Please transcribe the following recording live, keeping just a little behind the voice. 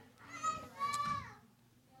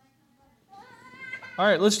All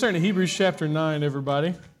right, let's turn to Hebrews chapter 9,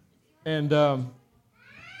 everybody. And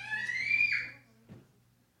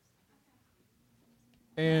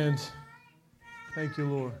thank you,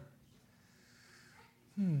 Lord.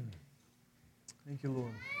 Thank you,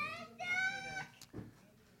 Lord.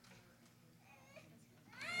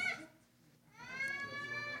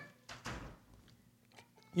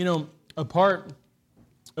 You know, a part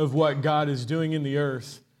of what God is doing in the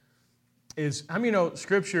earth is,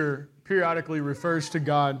 Scripture periodically refers to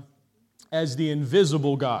God as the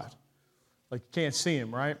invisible God. Like you can't see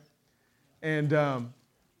Him, right? And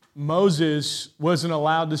Moses wasn't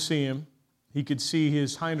allowed to see Him. He could see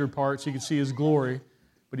His hinder parts. He could see His glory,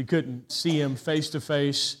 but he couldn't see Him face to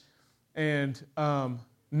face. And none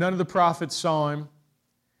of the prophets saw Him,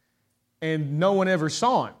 and no one ever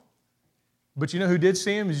saw Him. But you know who did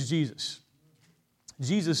see Him is Jesus.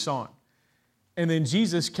 Jesus saw Him. And then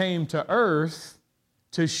Jesus came to earth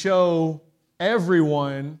to show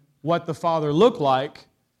everyone what the Father looked like,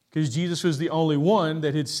 because Jesus was the only one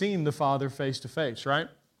that had seen the Father face to face, right?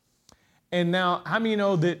 And now, how many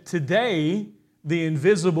know that today the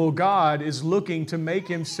invisible God is looking to make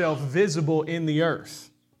Himself visible in the earth?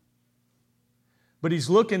 But He's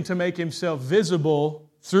looking to make Himself visible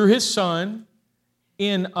through His Son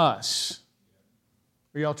in us.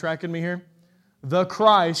 Are y'all tracking me here? The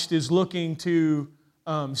Christ is looking to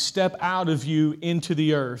step out of you into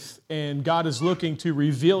the earth, and God is looking to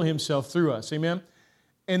reveal Himself through us. Amen?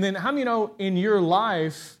 And then how many know in your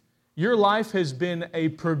life has been a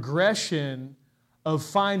progression of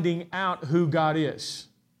finding out who God is.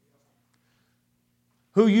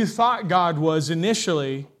 Who you thought God was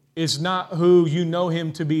initially is not who you know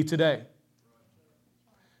Him to be today.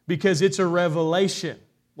 Because it's a revelation.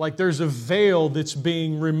 Like there's a veil that's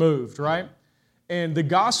being removed, right? And the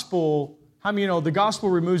gospel, how many know the gospel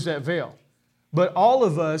removes that veil? But all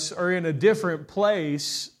of us are in a different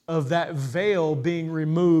place of that veil being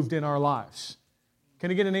removed in our lives.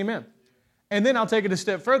 Can I get an amen? And then I'll take it a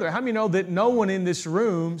step further. How many know that no one in this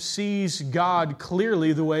room sees God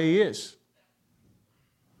clearly the way He is?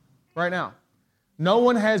 Right now. No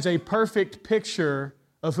one has a perfect picture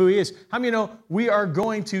of who He is. How many know we are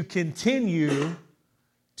going to continue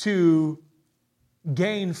to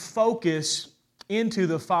gain focus into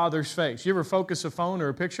the Father's face? You ever focus a phone or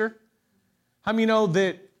a picture? How many know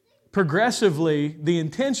that progressively the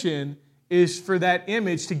intention is for that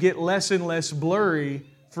image to get less and less blurry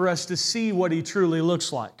for us to see what He truly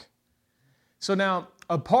looks like? So now,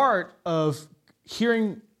 a part of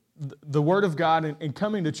hearing the Word of God and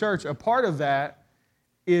coming to church, a part of that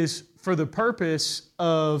is for the purpose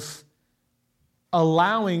of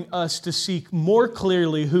allowing us to seek more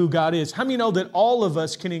clearly who God is. How many know that all of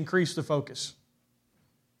us can increase the focus?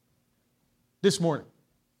 This morning.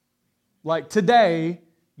 Like today,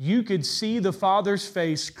 you could see the Father's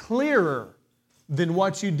face clearer than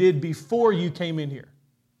what you did before you came in here.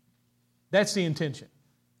 That's the intention,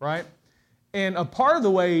 right? And a part of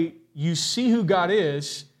the way you see who God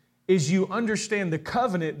is you understand the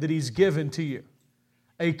covenant that He's given to you.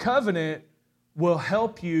 A covenant will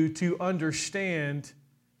help you to understand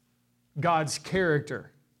God's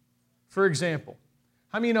character. For example,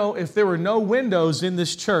 how many know if there were no windows in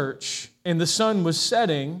this church and the sun was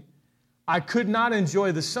setting, I could not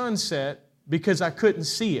enjoy the sunset because I couldn't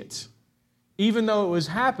see it. Even though it was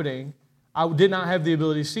happening, I did not have the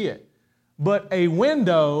ability to see it. But a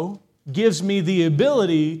window gives me the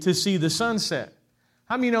ability to see the sunset.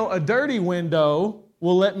 How many know a dirty window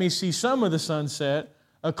will let me see some of the sunset?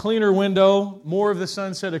 A cleaner window, more of the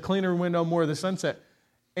sunset. A cleaner window, more of the sunset.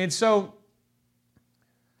 And so,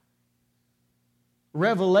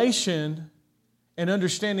 revelation and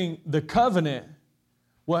understanding the covenant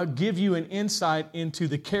will give you an insight into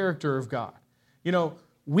the character of God. You know,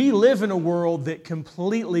 we live in a world that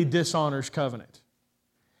completely dishonors covenant.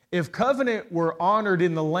 If covenant were honored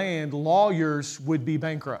in the land, lawyers would be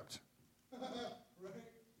bankrupt.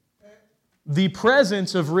 The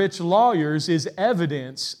presence of rich lawyers is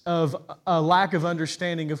evidence of a lack of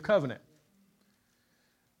understanding of covenant.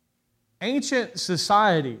 Ancient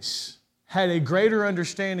societies had a greater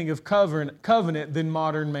understanding of covenant than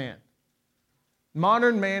modern man.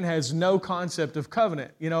 Modern man has no concept of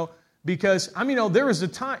covenant, because, there was a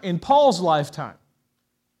time, in Paul's lifetime,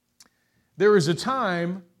 there was a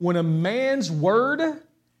time when a man's word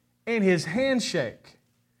and his handshake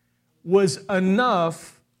was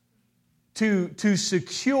enough to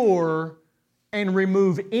secure and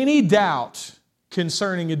remove any doubt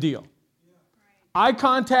concerning a deal. Eye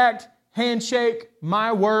contact, handshake,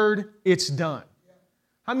 my word, it's done.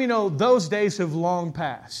 How many know those days have long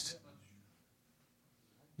passed?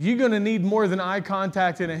 You're going to need more than eye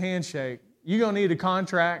contact and a handshake you're going to need a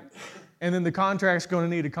contract, and then the contract's going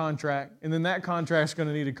to need a contract, and then that contract's going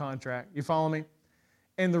to need a contract. You follow me?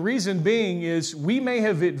 And the reason being is we may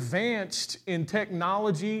have advanced in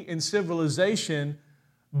technology and civilization,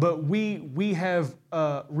 but we have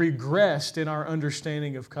regressed in our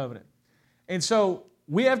understanding of covenant. And so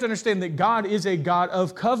we have to understand that God is a God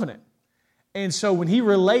of covenant. And so when He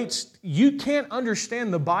relates, you can't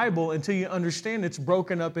understand the Bible until you understand it's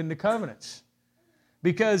broken up into covenants.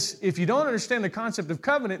 Because if you don't understand the concept of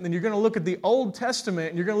covenant, then you're going to look at the Old Testament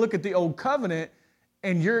and you're going to look at the Old Covenant,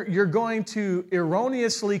 and you're going to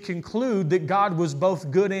erroneously conclude that God was both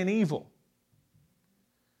good and evil.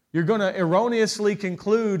 You're going to erroneously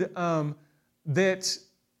conclude that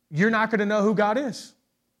you're not going to know who God is.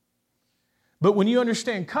 But when you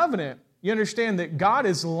understand covenant, you understand that God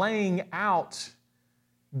is laying out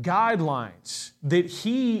guidelines that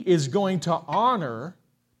He is going to honor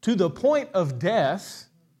to the point of death,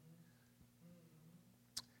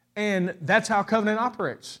 and that's how covenant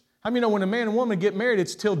operates. How many know when a man and woman get married,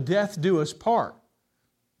 it's till death do us part?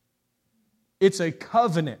 It's a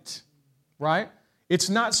covenant, right? It's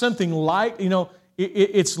not something like,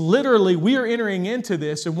 it's literally, we are entering into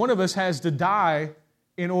this, and one of us has to die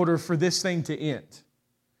in order for this thing to end.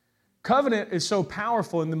 Covenant is so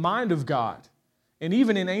powerful in the mind of God, and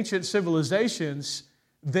even in ancient civilizations,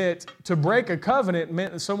 that to break a covenant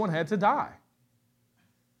meant that someone had to die.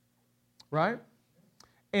 Right?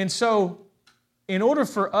 And so, in order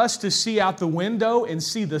for us to see out the window and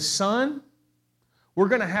see the sun, we're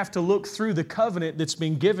going to have to look through the covenant that's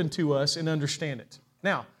been given to us and understand it.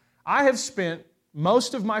 Now, I have spent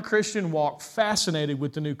most of my Christian walk fascinated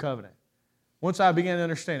with the new covenant once I began to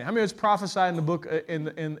understand it. How many of us prophesied in the book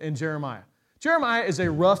in Jeremiah? Jeremiah is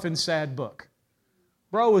a rough and sad book.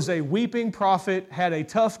 Bro was a weeping prophet, had a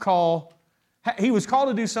tough call. He was called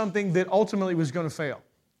to do something that ultimately was going to fail.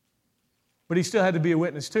 But he still had to be a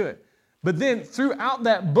witness to it. But then throughout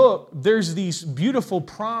that book, there's these beautiful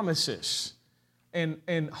promises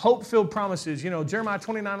and hope-filled promises. Jeremiah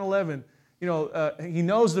 29:11, He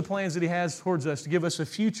knows the plans that He has towards us to give us a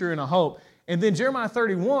future and a hope. And then Jeremiah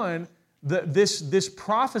 31, this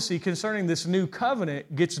prophecy concerning this new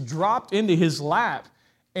covenant gets dropped into his lap.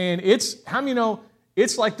 And it's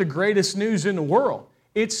like the greatest news in the world.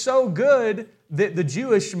 It's so good that the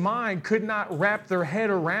Jewish mind could not wrap their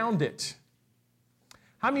head around it.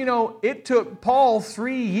 How many know it took Paul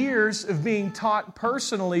 3 years of being taught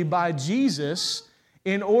personally by Jesus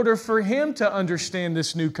in order for him to understand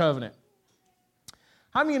this new covenant?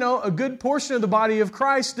 How many know a good portion of the body of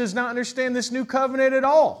Christ does not understand this new covenant at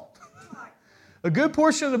all? A good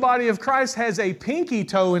portion of the body of Christ has a pinky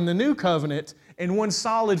toe in the new covenant and one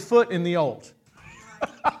solid foot in the old.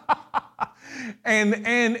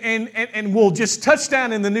 and we'll just touch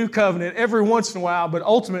down in the new covenant every once in a while, but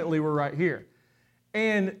ultimately we're right here.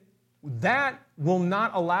 And that will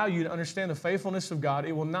not allow you to understand the faithfulness of God.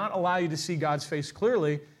 It will not allow you to see God's face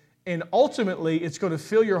clearly. And ultimately, it's going to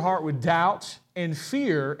fill your heart with doubt and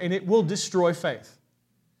fear, and it will destroy faith.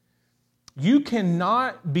 You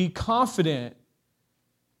cannot be confident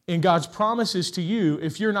in God's promises to you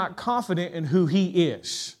if you're not confident in who He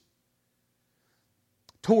is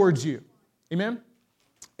towards you. Amen?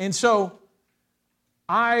 And so,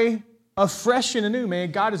 afresh and anew,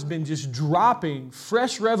 man, God has been just dropping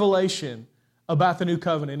fresh revelation about the new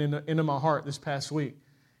covenant into my heart this past week.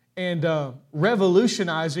 And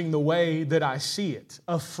revolutionizing the way that I see it,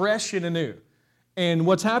 afresh and anew. And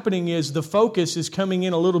what's happening is the focus is coming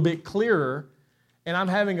in a little bit clearer, and I'm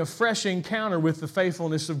having a fresh encounter with the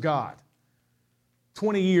faithfulness of God.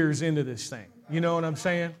 20 years into this thing, you know what I'm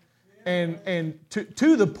saying? And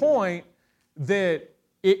to the point that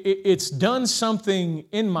it's done something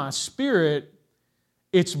in my spirit.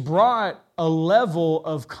 It's brought a level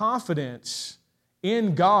of confidence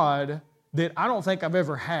in God that I don't think I've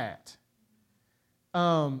ever had.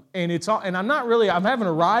 And I haven't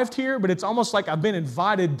arrived here, but it's almost like I've been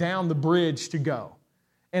invited down the bridge to go.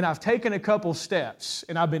 And I've taken a couple steps,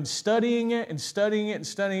 and I've been studying it and studying it and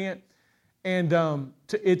studying it. And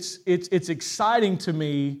it's exciting to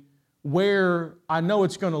me where I know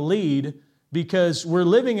it's going to lead, because we're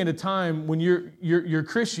living in a time when your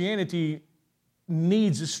Christianity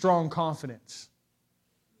needs a strong confidence.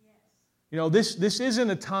 Yes. This isn't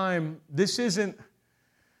a time, this isn't,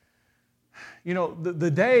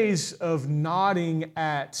 the days of nodding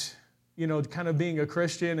at, kind of being a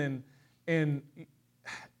Christian and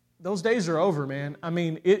those days are over, man. I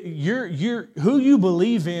mean, who you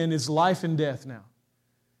believe in is life and death now.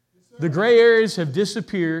 The gray areas have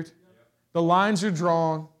disappeared. The lines are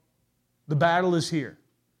drawn. The battle is here.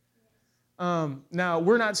 Now,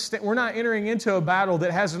 we're not entering into a battle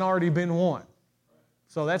that hasn't already been won.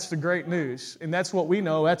 So that's the great news. And that's what we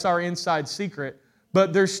know. That's our inside secret.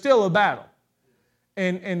 But there's still a battle.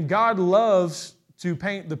 And God loves to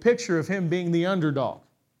paint the picture of Him being the underdog,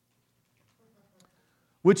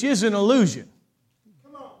 which is an illusion.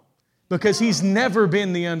 Because He's never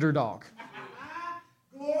been the underdog.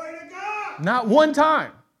 Glory to God. Not one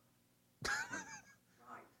time.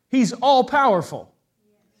 He's all-powerful.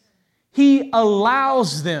 He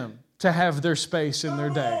allows them to have their space in their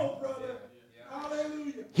day.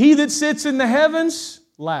 He that sits in the heavens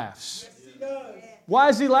laughs. Yes, He does. Why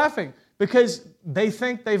is He laughing? Because they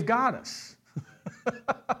think they've got us.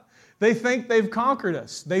 They think they've conquered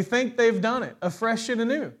us. They think they've done it afresh and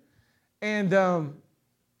anew. And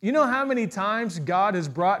you know how many times God has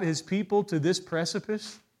brought His people to this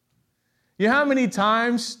precipice? You know how many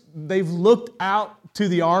times they've looked out to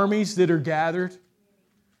the armies that are gathered?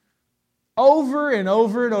 Over and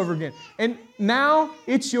over and over again. And now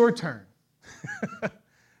it's your turn.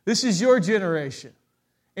 This is your generation.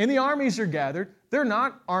 And the armies are gathered. They're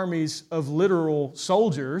not armies of literal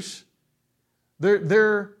soldiers.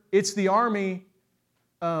 It's the army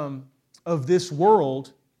of this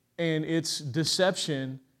world and its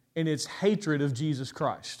deception and its hatred of Jesus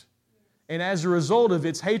Christ. And as a result of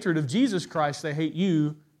its hatred of Jesus Christ, they hate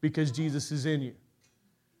you because Jesus is in you.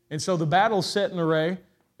 And so the battle's set in array,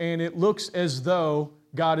 and it looks as though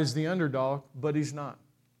God is the underdog, but He's not.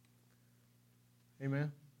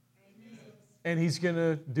 Amen? And He's going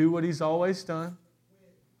to do what He's always done.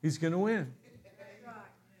 He's going to win.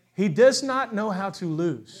 He does not know how to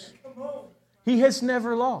lose. He has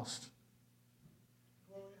never lost.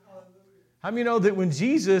 How many know that when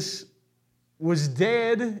Jesus was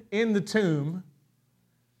dead in the tomb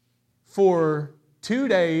for 2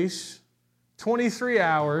 days, 23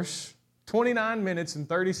 hours, 29 minutes, and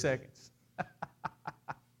 30 seconds,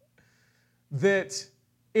 that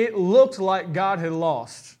it looked like God had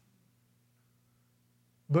lost,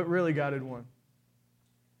 but really God had won.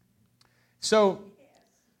 So,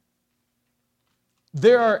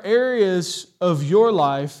 there are areas of your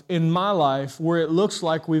life, in my life, where it looks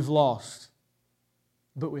like we've lost,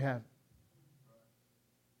 but we haven't.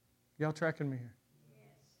 Y'all tracking me here?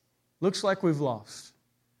 Looks like we've lost.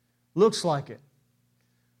 Looks like it.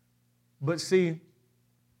 But see,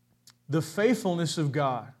 the faithfulness of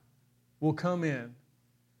God will come in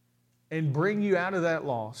and bring you out of that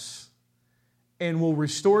loss and will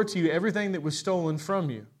restore to you everything that was stolen from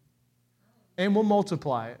you and will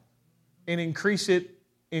multiply it and increase it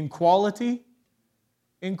in quality,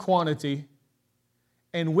 in quantity,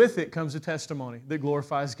 and with it comes a testimony that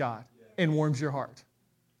glorifies God and warms your heart.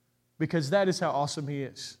 Because that is how awesome He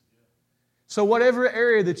is. So whatever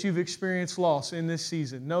area that you've experienced loss in this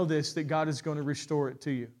season, know this, that God is going to restore it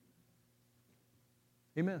to you.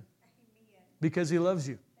 Amen. Because He loves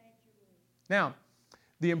you. Now,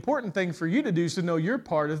 the important thing for you to do is to know you're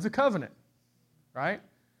part of the covenant. Right?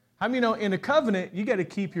 How many know in a covenant, you got to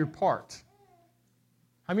keep your part?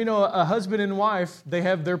 How many know a husband and wife, they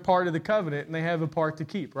have their part of the covenant and they have a part to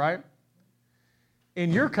keep, right?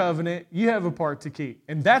 In your covenant, you have a part to keep.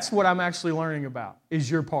 And that's what I'm actually learning about, is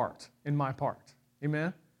your part and my part.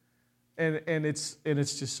 Amen? And it's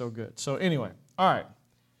just so good. So anyway, all right.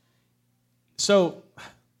 So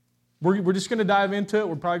we're just going to dive into it.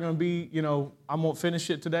 We're probably going to be, I won't finish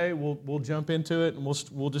it today. We'll jump into it and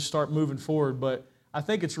we'll just start moving forward. But I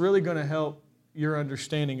think it's really going to help your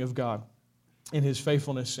understanding of God and His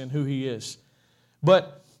faithfulness and who He is.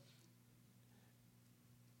 But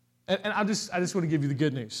and I just want to give you the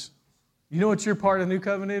good news. You know what your part of the new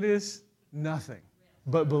covenant is? Nothing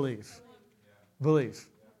but believe. Believe.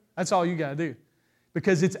 That's all you got to do.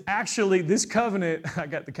 Because it's actually, this covenant, I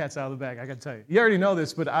got the cat's out of the bag, I got to tell you. You already know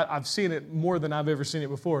this, but I've seen it more than I've ever seen it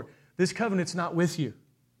before. This covenant's not with you.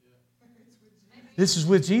 This is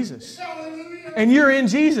with Jesus. And you're in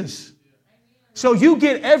Jesus. So you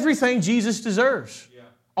get everything Jesus deserves.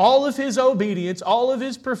 All of His obedience, all of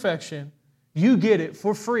His perfection, you get it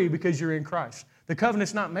for free because you're in Christ. The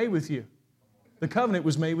covenant's not made with you. The covenant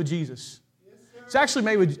was made with Jesus. It's actually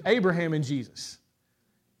made with Abraham and Jesus.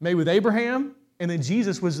 Made with Abraham, and then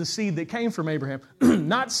Jesus was the seed that came from Abraham.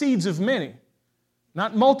 Not seeds of many.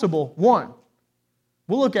 Not multiple, one.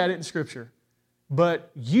 We'll look at it in Scripture.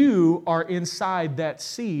 But you are inside that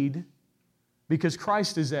seed because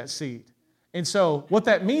Christ is that seed. And so what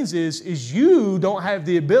that means is you don't have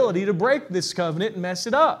the ability to break this covenant and mess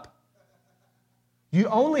it up. You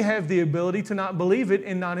only have the ability to not believe it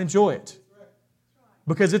and not enjoy it.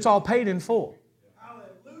 Because it's all paid in full.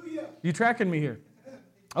 Hallelujah. You tracking me here?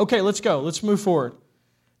 Okay, let's go. Let's move forward.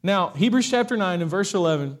 Now, Hebrews chapter 9 and verse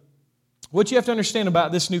 11 what you have to understand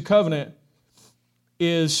about this new covenant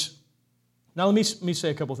is, now let me say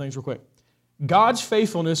a couple things real quick. God's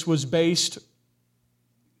faithfulness was based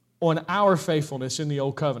on our faithfulness in the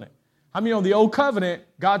old covenant. I mean, on the old covenant,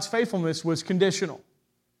 God's faithfulness was conditional.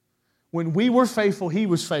 When we were faithful, He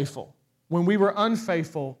was faithful. When we were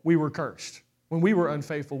unfaithful, we were cursed. When we were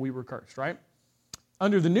unfaithful, we were cursed, right?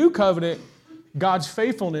 Under the new covenant, God's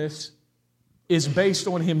faithfulness is based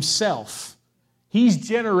on Himself. He's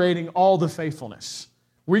generating all the faithfulness.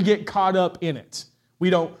 We get caught up in it. We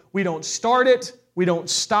don't start it. We don't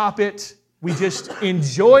stop it. We just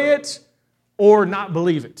enjoy it or not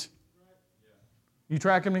believe it. You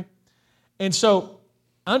tracking me? And so,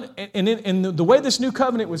 and the way this new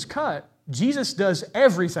covenant was cut, Jesus does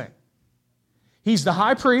everything. He's the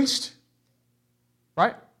high priest,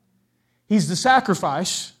 right? He's the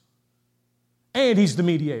sacrifice, and He's the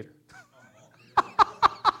mediator.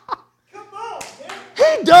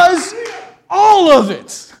 He does all of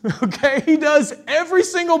it, okay? He does every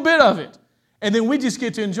single bit of it. And then we just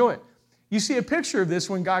get to enjoy it. You see a picture of this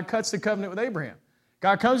when God cuts the covenant with Abraham.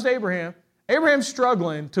 God comes to Abraham. Abraham's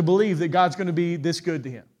struggling to believe that God's going to be this good to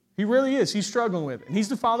him. He really is. He's struggling with it. And he's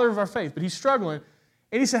the father of our faith, but he's struggling.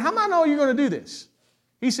 And he said, how do I know you're going to do this?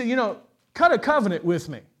 He said, cut a covenant with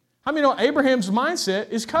me. How many know Abraham's mindset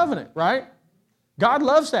is covenant, right? God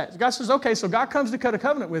loves that. God says, okay, so God comes to cut a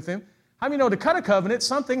covenant with him. How many know to cut a covenant,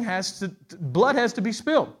 blood has to be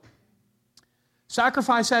spilled.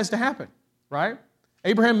 Sacrifice has to happen, right?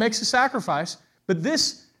 Abraham makes a sacrifice, but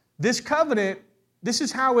this covenant, this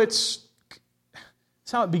is how it's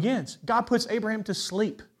how it begins. God puts Abraham to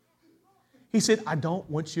sleep. He said, I don't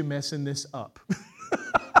want you messing this up.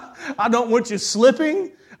 I don't want you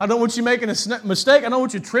slipping. I don't want you making a mistake. I don't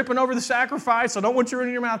want you tripping over the sacrifice. I don't want you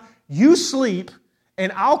running your mouth. You sleep,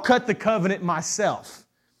 and I'll cut the covenant myself.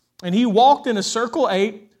 And he walked in a circle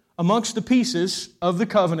 8 amongst the pieces of the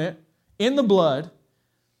covenant in the blood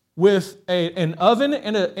with an oven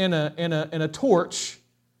and a torch,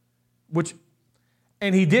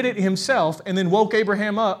 and he did it himself, and then woke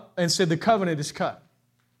Abraham up and said, the covenant is cut.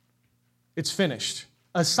 It's finished.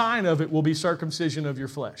 A sign of it will be circumcision of your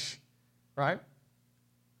flesh. Right?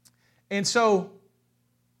 And so,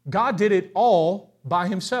 God did it all by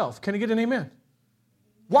Himself. Can I get an amen?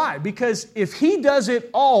 Why? Because if He does it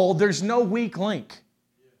all, there's no weak link.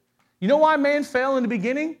 You know why man fell in the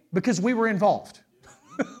beginning? Because we were involved.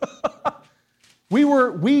 we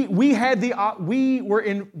were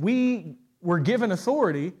given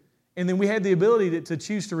authority, and then we had the ability to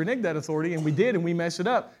choose to renege that authority, and we did, and we messed it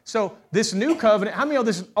up. So this new covenant, how many know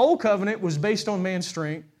this old covenant was based on man's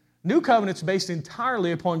strength? New covenant's based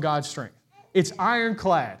entirely upon God's strength. It's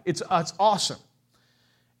ironclad. It's awesome.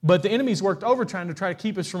 But the enemy's worked overtime to try to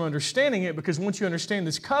keep us from understanding it, because once you understand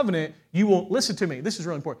this covenant, you will, listen to me, this is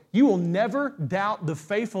really important, you will never doubt the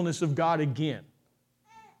faithfulness of God again.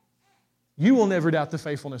 You will never doubt the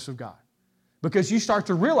faithfulness of God. Because you start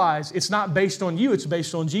to realize it's not based on you, it's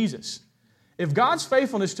based on Jesus. If God's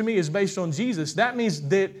faithfulness to me is based on Jesus, that means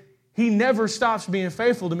that He never stops being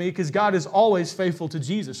faithful to me, because God is always faithful to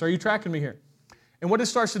Jesus. Are you tracking me here? And what it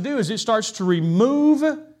starts to do is it starts to remove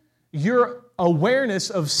your awareness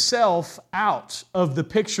of self out of the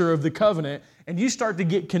picture of the covenant, and you start to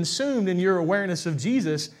get consumed in your awareness of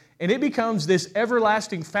Jesus, and it becomes this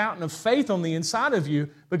everlasting fountain of faith on the inside of you,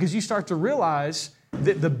 because you start to realize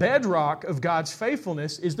that the bedrock of God's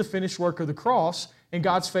faithfulness is the finished work of the cross and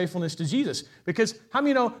God's faithfulness to Jesus. Because how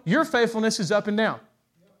many know your faithfulness is up and down?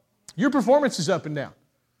 Your performance is up and down.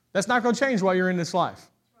 That's not going to change while you're in this life.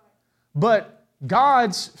 But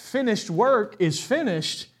God's finished work is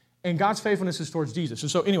finished, and God's faithfulness is towards Jesus. And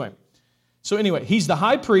so anyway, He's the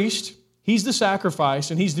high priest, He's the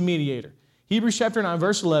sacrifice, and He's the mediator. Hebrews chapter 9,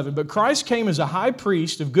 verse 11, but Christ came as a high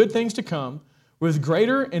priest of good things to come, with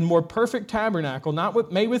greater and more perfect tabernacle,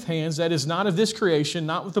 not made with hands, that is not of this creation,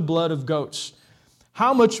 not with the blood of goats.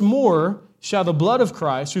 How much more shall the blood of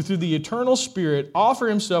Christ, who through the eternal Spirit offer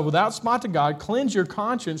Himself without spot to God, cleanse your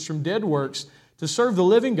conscience from dead works to serve the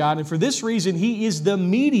living God? And for this reason, He is the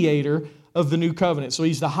mediator of the new covenant. So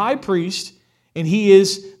He's the high priest, and He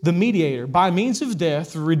is the mediator. By means of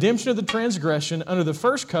death, the redemption of the transgression under the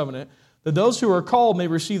first covenant, that those who are called may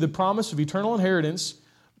receive the promise of eternal inheritance,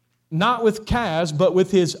 not with calves, but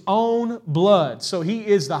with His own blood. So He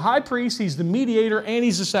is the high priest, He's the mediator, and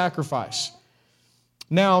He's the sacrifice.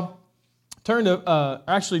 Now, turn to,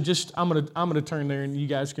 I'm going to turn there, and you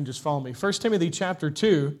guys can just follow me. 1 Timothy chapter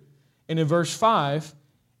 2, and in verse 5,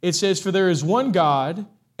 it says, for there is one God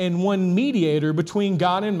and one mediator between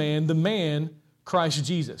God and man, the man, Christ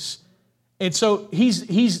Jesus. And so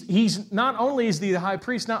he's not only is he the high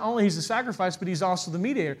priest, not only he's the sacrifice, but he's also the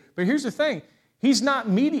mediator. But here's the thing. He's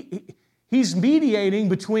mediating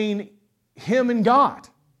between him and God.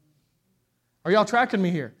 Are y'all tracking me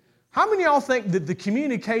here? How many of y'all think that the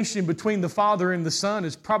communication between the Father and the Son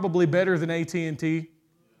is probably better than AT&T?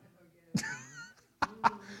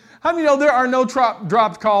 How many know there are no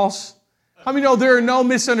dropped calls? How many know there are no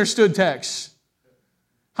misunderstood texts?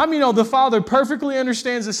 How many know the Father perfectly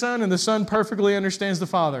understands the Son and the Son perfectly understands the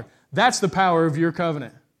Father? That's the power of your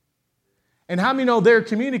covenant. And how many know they're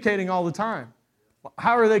communicating all the time?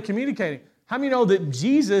 How are they communicating? How many know that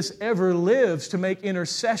Jesus ever lives to make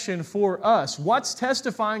intercession for us? What's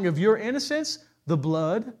testifying of your innocence? The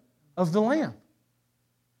blood of the Lamb.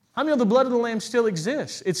 How many know the blood of the Lamb still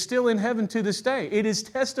exists? It's still in heaven to this day. It is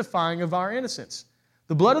testifying of our innocence.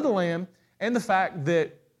 The blood of the Lamb and the fact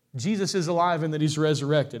that Jesus is alive and that He's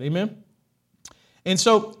resurrected. Amen? And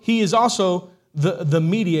so He is also the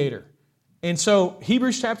mediator. And so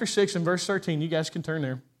Hebrews chapter 6 and verse 13, you guys can turn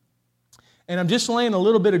there. And I'm just laying a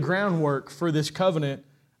little bit of groundwork for this covenant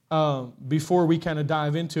before we kind of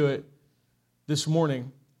dive into it this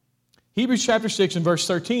morning. Hebrews chapter 6 and verse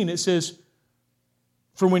 13, it says,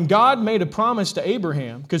 "For when God made a promise to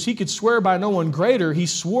Abraham, because He could swear by no one greater, He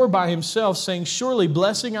swore by Himself, saying, Surely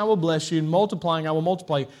blessing I will bless you, and multiplying I will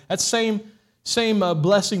multiply you." That's same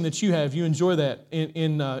blessing that you have. You enjoy that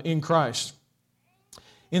in Christ.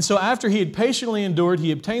 And so after He had patiently endured,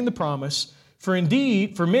 He obtained the promise. For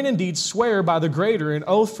men indeed swear by the greater, an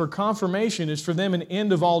oath for confirmation is for them an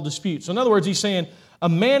end of all dispute. So in other words, he's saying a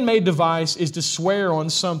man-made device is to swear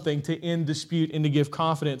on something to end dispute and to give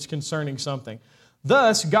confidence concerning something.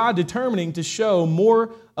 Thus, God determining to show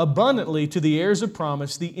more abundantly to the heirs of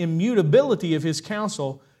promise the immutability of His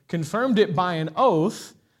counsel, confirmed it by an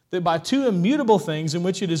oath, that by two immutable things in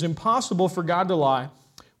which it is impossible for God to lie,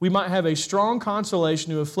 we might have a strong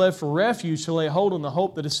consolation who have fled for refuge to lay hold on the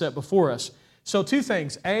hope that is set before us. So two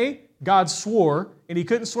things. A, God swore, and He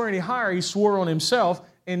couldn't swear any higher. He swore on Himself.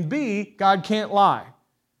 And B, God can't lie.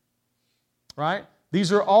 Right?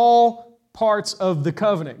 These are all parts of the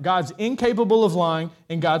covenant. God's incapable of lying,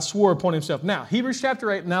 and God swore upon Himself. Now, Hebrews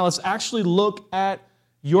chapter 8, now let's actually look at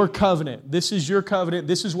your covenant. This is your covenant.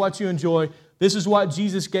 This is what you enjoy. This is what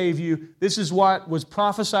Jesus gave you. This is what was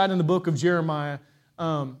prophesied in the book of Jeremiah.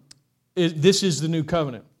 This is the new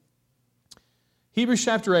covenant. Hebrews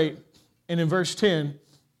chapter 8, and in verse 10,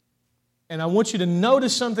 and I want you to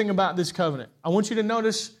notice something about this covenant. I want you to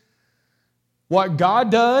notice what God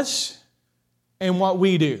does and what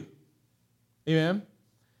we do. Amen?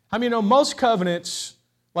 How many know most covenants,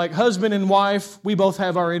 like husband and wife, we both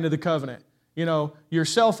have our end of the covenant. You know, your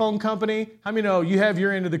cell phone company, how many know you have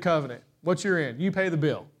your end of the covenant? What's your end? You pay the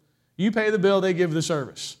bill. You pay the bill, they give the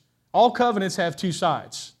service. All covenants have two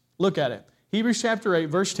sides. Look at it. Hebrews chapter 8,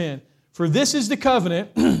 verse 10. For this is the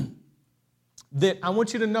covenant that I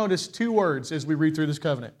want you to notice two words as we read through this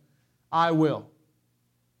covenant. I will.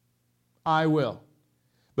 I will.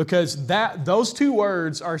 Because those two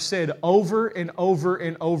words are said over and over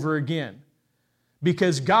and over again.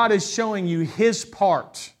 Because God is showing you His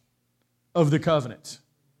part of the covenant.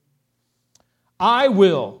 I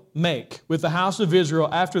will make with the house of Israel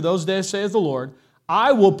after those days, saith the Lord,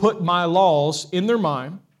 I will put my laws in their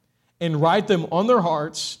mind and write them on their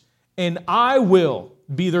hearts, and I will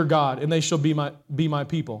be their God, and they shall be my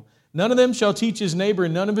people. None of them shall teach his neighbor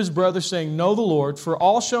and none of his brothers, saying, Know the Lord, for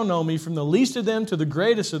all shall know me, from the least of them to the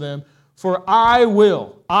greatest of them, for I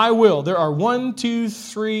will. I will. There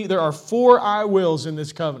are 4 I wills in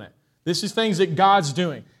this covenant. This is things that God's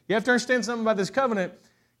doing. You have to understand something about this covenant.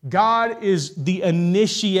 God is the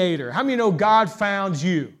initiator. How many know God found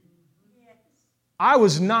you? I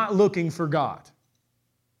was not looking for God.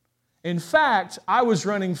 In fact, I was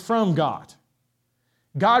running from God.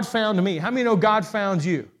 God found me. How many know God found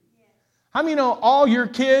you? How many know all your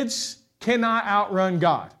kids cannot outrun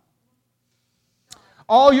God?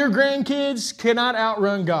 All your grandkids cannot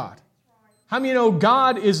outrun God. How many know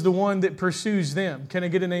God is the one that pursues them? Can I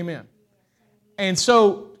get an amen? And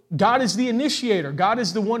so God is the initiator. God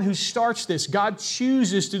is the one who starts this. God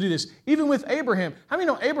chooses to do this. Even with Abraham. How many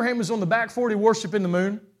know Abraham was on the back 40 worshiping the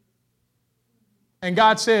moon? And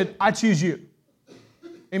God said, I choose you.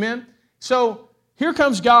 Amen? So here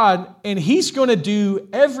comes God, and He's going to do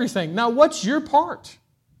everything. Now, what's your part?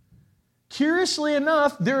 Curiously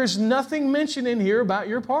enough, there is nothing mentioned in here about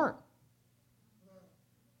your part.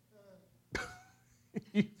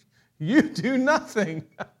 You do nothing.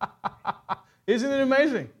 Isn't it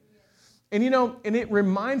amazing? And and it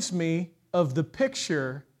reminds me of the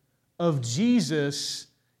picture of Jesus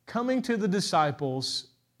coming to the disciples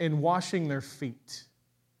and washing their feet.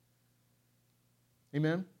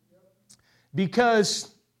 Amen?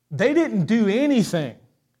 Because they didn't do anything,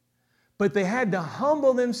 but they had to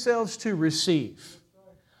humble themselves to receive.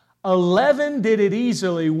 11 did it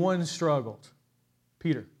easily, 1 struggled.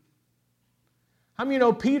 Peter. How many of you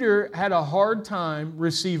know Peter had a hard time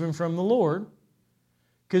receiving from the Lord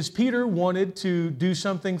because Peter wanted to do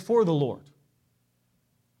something for the Lord.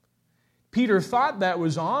 Peter thought that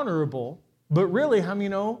was honorable, but really, how many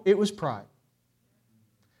know it was pride?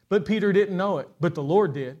 But Peter didn't know it, but the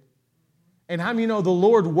Lord did. And how many know the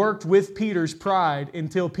Lord worked with Peter's pride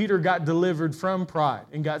until Peter got delivered from pride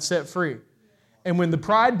and got set free? And when the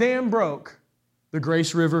pride dam broke, the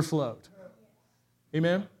grace river flowed.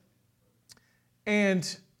 Amen?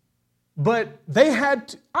 But they had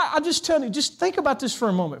to, I'll just tell you, just think about this for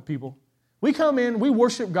a moment, people. We come in, we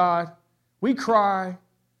worship God, we cry,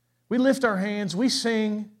 we lift our hands, we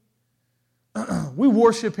sing, we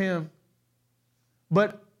worship Him.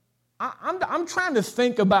 But I'm trying to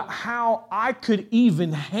think about how I could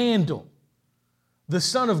even handle the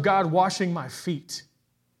Son of God washing my feet.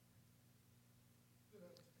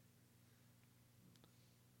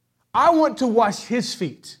 I want to wash His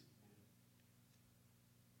feet.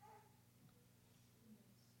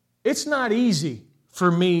 It's not easy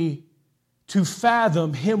for me to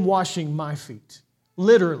fathom Him washing my feet.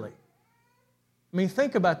 Literally. I mean,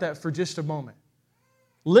 think about that for just a moment.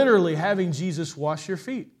 Literally having Jesus wash your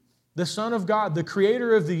feet. The Son of God, the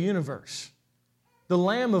Creator of the universe, the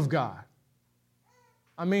Lamb of God.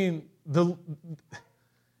 I mean,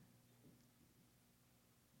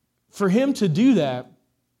 for Him to do that,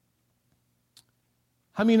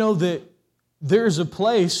 how many know that there's a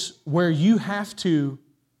place where you have to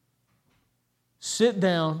sit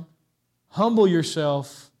down, humble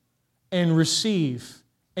yourself, and receive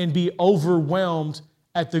and be overwhelmed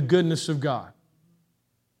at the goodness of God?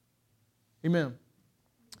 Amen.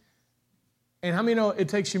 And how many know it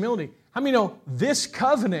takes humility? How many know this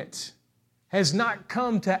covenant has not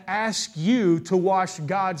come to ask you to wash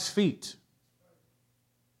God's feet?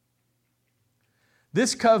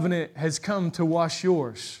 This covenant has come to wash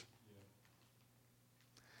yours.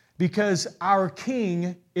 Because our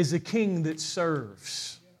King is a King that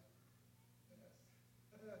serves.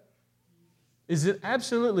 Is it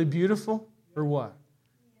absolutely beautiful or what?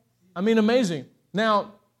 I mean, amazing.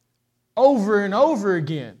 Now, over and over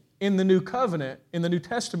again in the New Covenant, in the New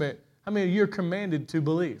Testament, how many of you are commanded to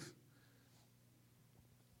believe?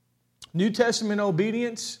 New Testament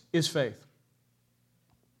obedience is faith.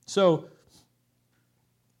 So,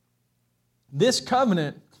 this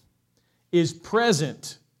covenant is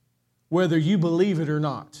present whether you believe it or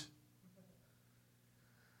not.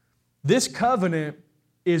 This covenant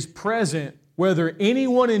is present whether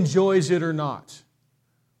anyone enjoys it or not.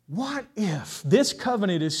 What if this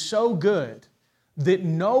covenant is so good that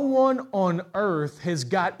no one on earth has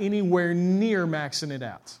got anywhere near maxing it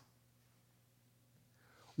out?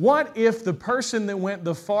 What if the person that went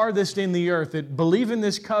the farthest in the earth that believe in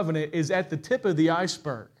this covenant is at the tip of the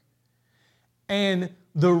iceberg? And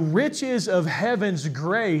the riches of heaven's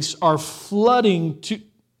grace are flooding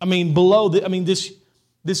below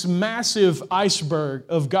this massive iceberg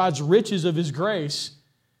of God's riches of His grace.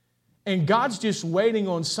 And God's just waiting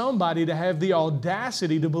on somebody to have the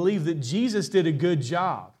audacity to believe that Jesus did a good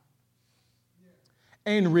job.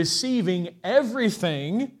 And receiving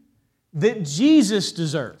everything that Jesus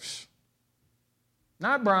deserves.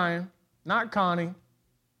 Not Brian, not Connie,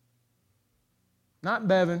 not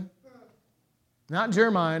Bevan, not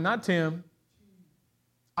Jeremiah, not Tim.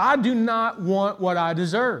 I do not want what I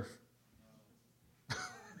deserve.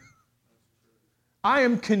 I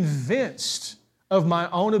am convinced of my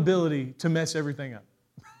own ability to mess everything up.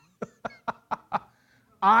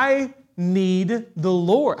 I need the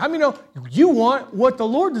Lord. I mean, you want what the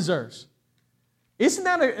Lord deserves. Isn't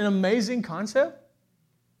that an amazing concept?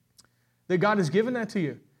 That God has given that to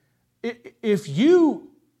you.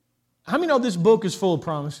 How many know this book is full of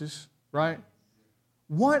promises, right?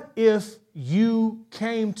 What if you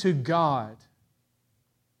came to God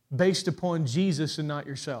based upon Jesus and not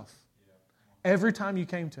yourself? Every time you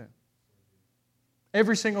came to Him.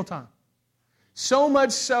 Every single time. So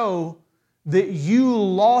much so that you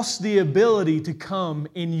lost the ability to come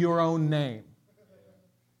in your own name.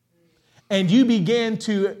 And you began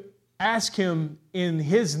to ask Him in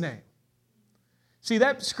His name. See,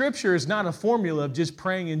 that scripture is not a formula of just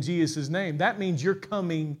praying in Jesus' name. That means you're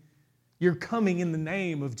coming in the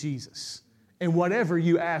name of Jesus. And whatever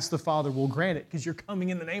you ask, the Father will grant it because you're coming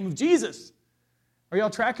in the name of Jesus. Are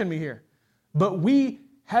y'all tracking me here? But we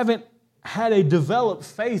haven't had a developed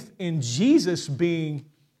faith in Jesus being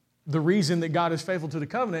the reason that God is faithful to the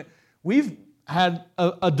covenant. We've had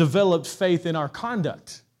a developed faith in our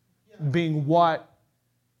conduct being what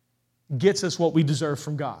gets us what we deserve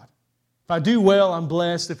from God. If I do well, I'm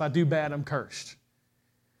blessed. If I do bad, I'm cursed.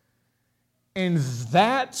 And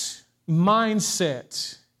that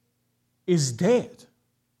mindset is dead.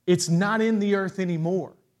 It's not in the earth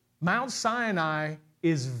anymore. Mount Sinai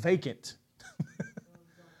is vacant.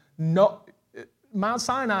 No, Mount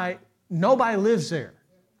Sinai, nobody lives there.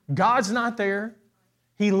 God's not there.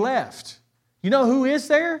 He left. You know who is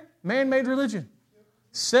there? Man-made religion.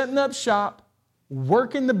 Setting up shop,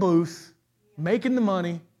 working the booth, making the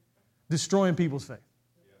money, destroying people's faith.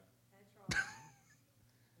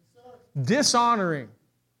 Dishonoring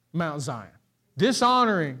Mount Zion.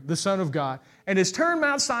 Dishonoring the Son of God. And has turned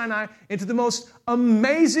Mount Sinai into the most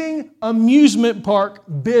amazing amusement park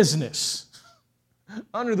business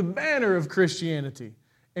under the banner of Christianity.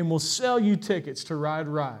 And will sell you tickets to ride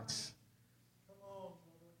rides.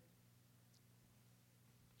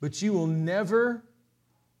 But you will never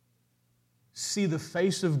see the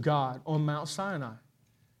face of God on Mount Sinai.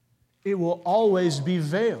 It will always be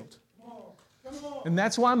veiled. And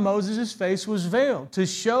that's why Moses' face was veiled, to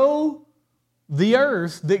show the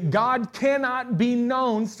earth that God cannot be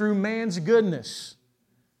known through man's goodness.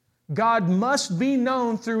 God must be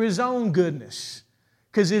known through His own goodness,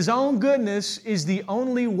 because His own goodness is the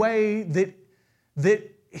only way that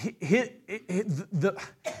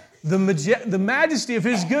the majesty of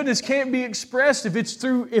His goodness can't be expressed if it's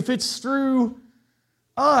through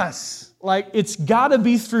us. Like, it's got to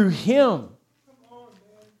be through Him.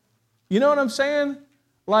 You know what I'm saying?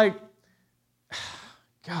 Like,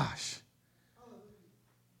 gosh.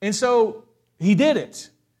 And so He did it.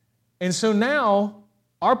 And so now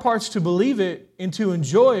our part's to believe it and to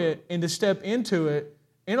enjoy it and to step into it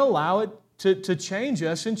and allow it to change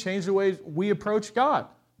us and change the way we approach God.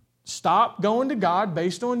 Stop going to God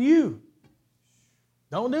based on you.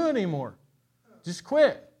 Don't do it anymore. Just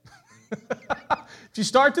quit. If you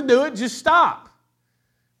start to do it, just stop.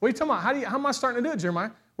 What are you talking about? How am I starting to do it,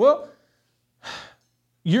 Jeremiah? Well,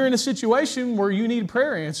 you're in a situation where you need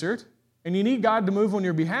prayer answered and you need God to move on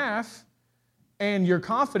your behalf, and your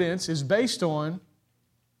confidence is based on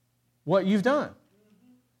what you've done,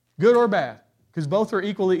 good or bad, because both are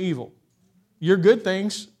equally evil. Your good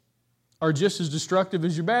things are just as destructive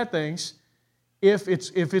as your bad things if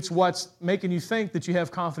it's what's making you think that you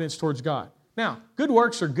have confidence towards God. Now, good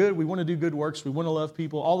works are good. We want to do good works. We want to love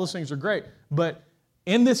people. All those things are great. But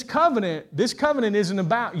in this covenant isn't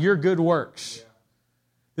about your good works. Yeah.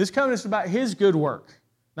 This covenant is about His good work.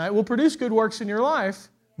 Now, it will produce good works in your life,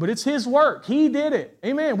 but it's His work. He did it.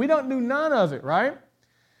 Amen. We don't do none of it, right?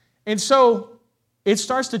 And so it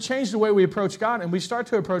starts to change the way we approach God, and we start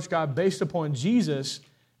to approach God based upon Jesus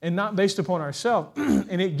and not based upon ourselves.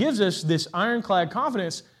 And it gives us this ironclad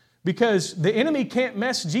confidence because the enemy can't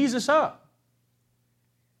mess Jesus up.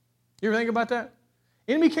 You ever think about that?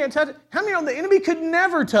 Enemy can't touch it. How many know the enemy could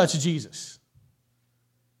never touch Jesus?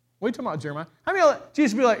 What are you talking about, Jeremiah? How many know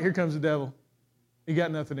Jesus would be like, here comes the devil. He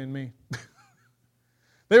got nothing in me.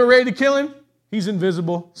 They were ready to kill Him. He's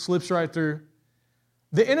invisible, slips right through.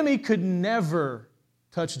 The enemy could never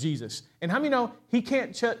touch Jesus. And how many know he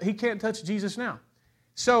can't touch Jesus now?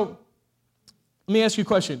 So, let me ask you a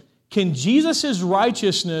question. Can Jesus'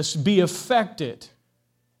 righteousness be affected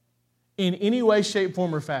in any way, shape,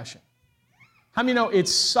 form, or fashion? How many know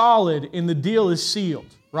it's solid and the deal is sealed,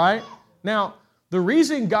 right? Now, the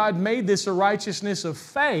reason God made this a righteousness of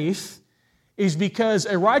faith is because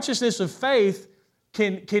a righteousness of faith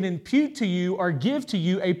can impute to you or give to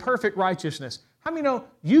you a perfect righteousness. How many know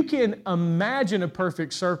you can imagine a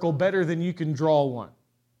perfect circle better than you can draw one?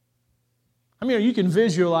 How many know you can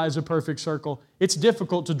visualize a perfect circle? It's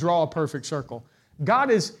difficult to draw a perfect circle. God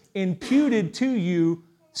has imputed to you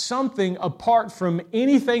something apart from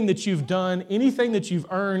anything that you've done, anything that you've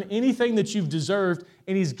earned, anything that you've deserved,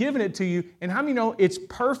 and He's given it to you. And how many know it's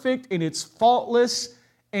perfect and it's faultless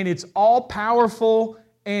and it's all-powerful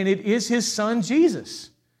and it is His Son,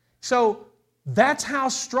 Jesus. So that's how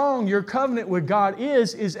strong your covenant with God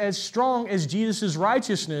is as strong as Jesus'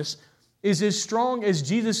 righteousness, is as strong as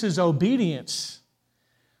Jesus' obedience.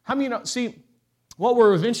 How many know? See, what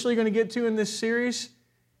we're eventually going to get to in this series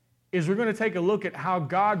is we're going to take a look at how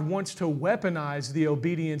God wants to weaponize the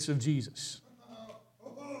obedience of Jesus.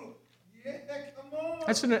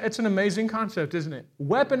 It's an amazing concept, isn't it?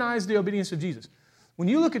 Weaponize the obedience of Jesus. When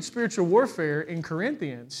you look at spiritual warfare in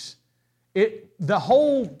Corinthians, the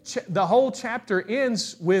whole chapter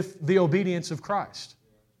ends with the obedience of Christ.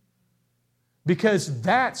 Because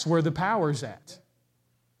that's where the power's at.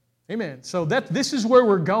 Amen. So this is where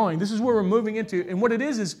we're going. This is where we're moving into. And what it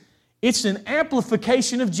is It's an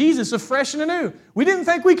amplification of Jesus, afresh and anew. We didn't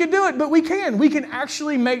think we could do it, but we can. We can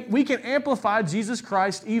actually we can amplify Jesus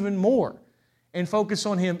Christ even more and focus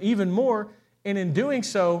on Him even more. And in doing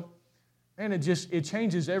so, man, it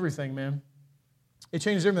changes everything, man. It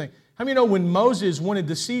changes everything. How many know when Moses wanted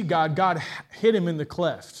to see God, God hid him in the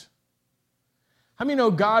cleft? How many know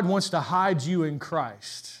God wants to hide you in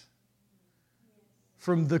Christ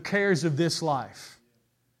from the cares of this life,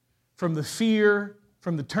 from the fear,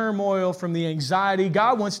 from the turmoil, from the anxiety?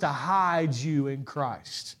 God wants to hide you in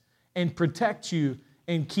Christ and protect you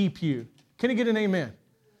and keep you. Can I get an amen?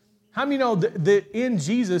 How many know that in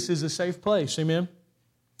Jesus is a safe place? Amen?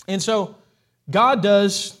 And so God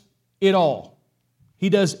does it all. He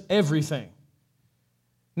does everything.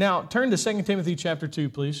 Now, turn to 2 Timothy chapter 2,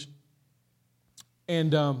 please.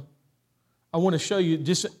 And I want to show you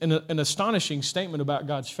just an astonishing statement about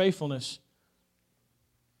God's faithfulness.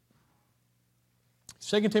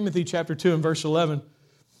 2 Timothy chapter 2 and verse 11.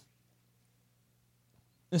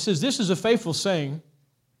 It says, "This is a faithful saying,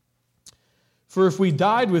 for if we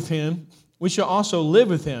died with Him, we shall also live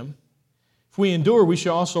with Him. If we endure, we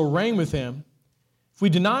shall also reign with Him. If we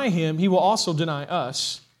deny Him, He will also deny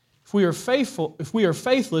us. If we are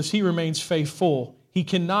faithless, He remains faithful. He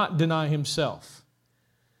cannot deny Himself."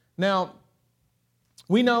 Now,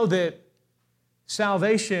 we know that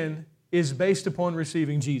salvation is based upon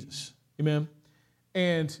receiving Jesus. Amen?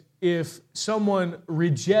 And if someone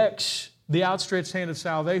rejects the outstretched hand of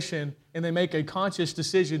salvation and they make a conscious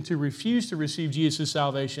decision to refuse to receive Jesus'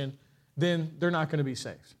 salvation, then they're not going to be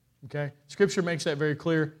saved. Okay? Scripture makes that very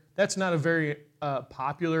clear. That's not a very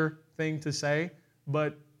popular thing to say,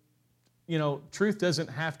 but truth doesn't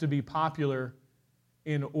have to be popular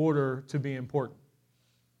in order to be important.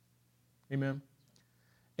 Amen?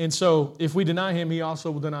 And so, if we deny Him, He also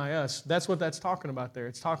will deny us. That's what that's talking about there.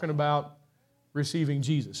 It's talking about receiving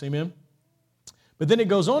Jesus. Amen? But then it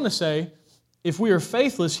goes on to say, if we are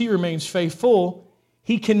faithless, He remains faithful.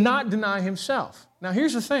 He cannot deny Himself. Now,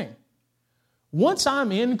 here's the thing. Once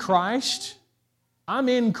I'm in Christ, I'm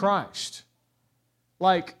in Christ.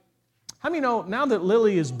 Like, how many know now that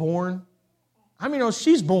Lily is born, how many know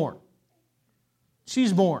she's born?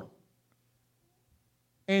 She's born.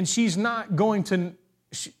 And she's not going to,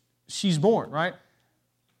 she's born, right?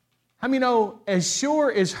 How many know as sure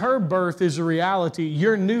as her birth is a reality,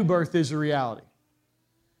 your new birth is a reality?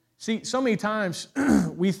 See, so many times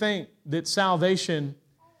we think that salvation,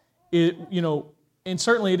 and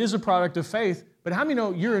certainly it is a product of faith, but how many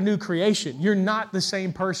know you're a new creation? You're not the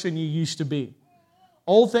same person you used to be.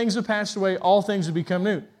 Old things have passed away, all things have become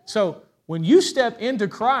new. So when you step into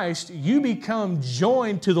Christ, you become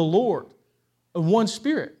joined to the Lord of one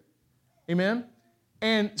Spirit. Amen?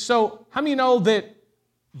 And so how many know that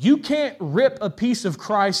you can't rip a piece of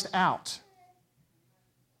Christ out?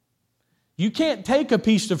 You can't take a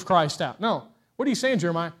piece of Christ out. No. What are you saying,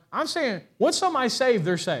 Jeremiah? I'm saying once somebody's saved,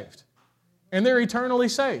 they're saved. And they're eternally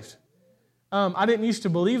saved. I didn't used to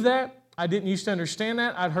believe that. I didn't used to understand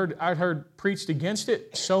that. I'd heard preached against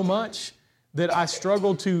it so much that I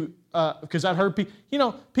struggled to, because I'd heard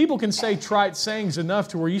people, people can say trite sayings enough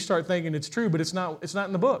to where you start thinking it's true, but it's not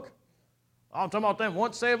in the book. I'm talking about them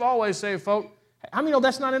once saved, always saved, folk. How many know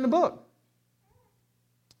that's not in the book?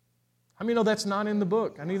 How many know that's not in the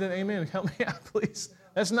book? I need an amen. Help me out, please.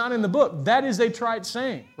 That's not in the book. That is a trite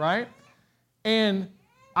saying, right? And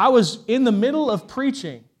I was in the middle of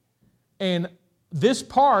preaching, and this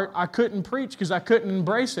part I couldn't preach because I couldn't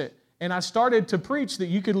embrace it. And I started to preach that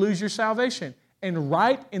you could lose your salvation. And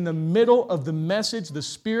right in the middle of the message, the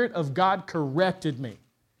Spirit of God corrected me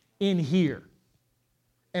in here.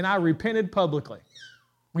 And I repented publicly.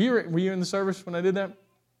 Were you in the service when I did that?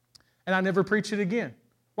 And I never preached it again.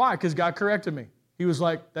 Why? Because God corrected me. He was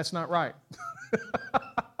like, that's not right.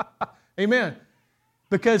 Amen.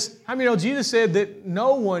 Because, how many know Jesus said that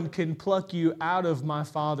no one can pluck you out of my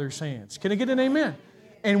Father's hands? Can I get an amen?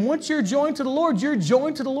 And once you're joined to the Lord, you're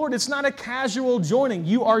joined to the Lord. It's not a casual joining.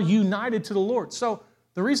 You are united to the Lord. So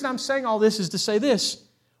the reason I'm saying all this is to say this.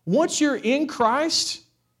 Once you're in Christ,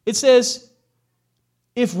 it says,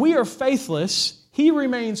 if we are faithless, He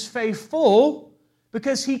remains faithful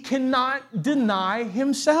because He cannot deny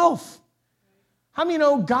Himself. How many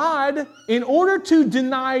know God, in order to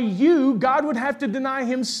deny you, God would have to deny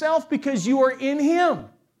Himself because you are in Him?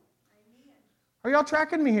 Are y'all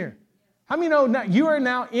tracking me here? How many know now, you are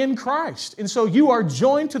now in Christ? And so you are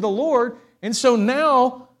joined to the Lord. And so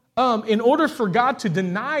now, in order for God to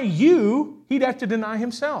deny you, He'd have to deny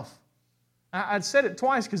Himself. I'd said it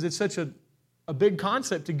twice because it's such a big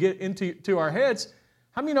concept to get into our heads.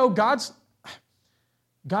 How many know God's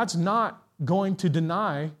not going to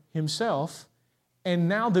deny Himself? And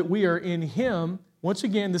now that we are in Him, once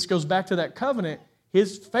again, this goes back to that covenant.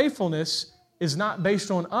 His faithfulness is not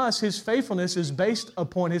based on us. His faithfulness is based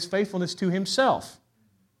upon His faithfulness to Himself.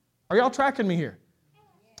 Are y'all tracking me here?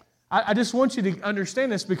 I just want you to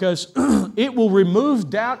understand this because it will remove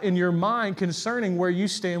doubt in your mind concerning where you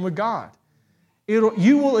stand with God.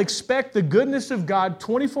 You will expect the goodness of God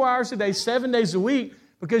 24 hours a day, 7 days a week,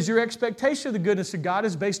 because your expectation of the goodness of God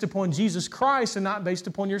is based upon Jesus Christ and not based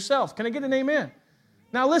upon yourself. Can I get an amen?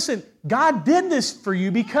 Now listen, God did this for you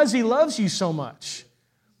because He loves you so much.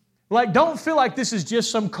 Like, don't feel like this is just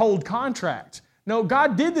some cold contract. No,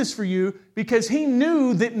 God did this for you because He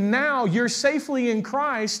knew that now you're safely in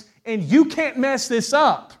Christ and you can't mess this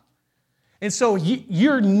up. And so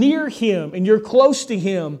you're near Him and you're close to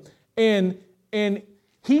Him and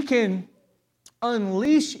He can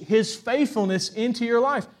unleash His faithfulness into your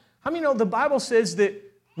life. How many know the Bible says that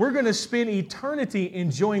we're going to spend eternity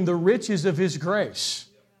enjoying the riches of His grace?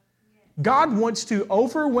 God wants to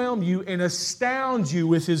overwhelm you and astound you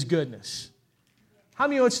with His goodness. How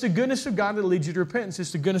many know it's the goodness of God that leads you to repentance?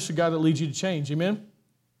 It's the goodness of God that leads you to change. Amen?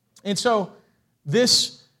 And so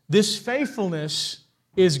this faithfulness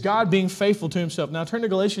is God being faithful to Himself. Now turn to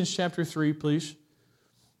Galatians chapter 3, please.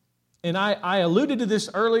 And I alluded to this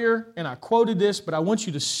earlier, and I quoted this, but I want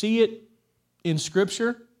you to see it in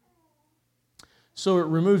Scripture so it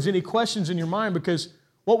removes any questions in your mind, because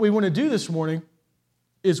what we want to do this morning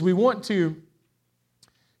is we want to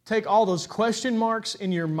take all those question marks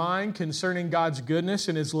in your mind concerning God's goodness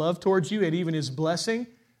and His love towards you and even His blessing.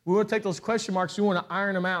 We want to take those question marks, we want to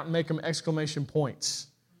iron them out and make them exclamation points.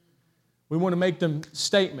 We want to make them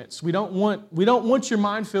statements. We don't want your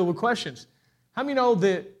mind filled with questions. How many know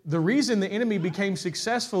that the reason the enemy became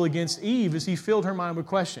successful against Eve is he filled her mind with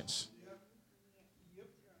questions?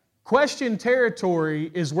 Question territory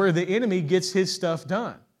is where the enemy gets his stuff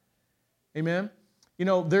done. Amen? You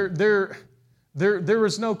know, there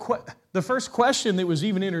was no... The first question that was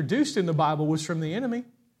even introduced in the Bible was from the enemy.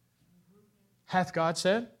 Hath God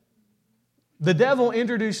said? The devil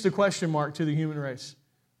introduced the question mark to the human race.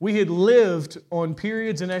 We had lived on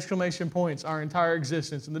periods and exclamation points our entire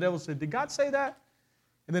existence. And the devil said, did God say that?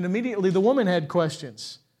 And then immediately the woman had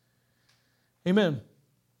questions. Amen.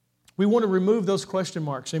 We want to remove those question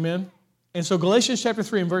marks. Amen. And so Galatians chapter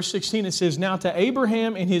 3 and verse 16, it says, now to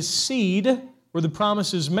Abraham and his seed were the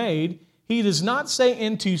promises made. He does not say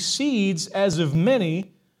into seeds as of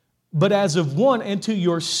many, but as of one, and to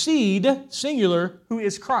your seed, singular, who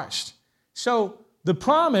is Christ. So the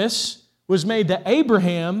promise was made to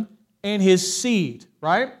Abraham and his seed,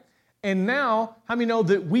 right? And now, how many know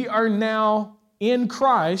that we are now in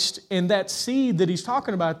Christ, and that seed that he's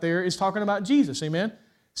talking about there is talking about Jesus, amen?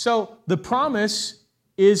 So the promise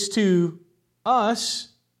is to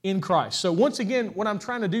us in Christ. So once again, what I'm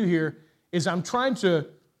trying to do here is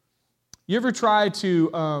you ever try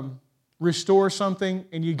to restore something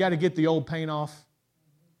and you got to get the old paint off?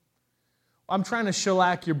 I'm trying to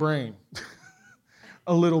shellac your brain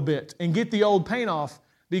a little bit and get the old paint off,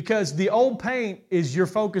 because the old paint is your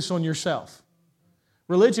focus on yourself.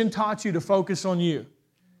 Religion taught you to focus on you,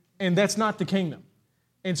 and that's not the kingdom.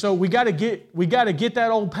 And so we got to get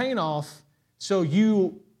that old paint off so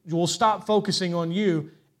you will stop focusing on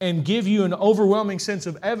you and give you an overwhelming sense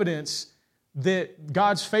of evidence that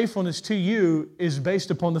God's faithfulness to you is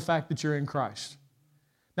based upon the fact that you're in Christ.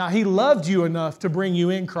 Now, He loved you enough to bring you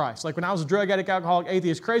in Christ. Like when I was a drug addict, alcoholic,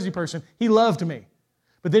 atheist, crazy person, He loved me.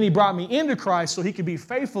 But then He brought me into Christ so He could be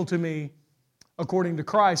faithful to me according to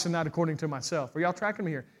Christ and not according to myself. Are y'all tracking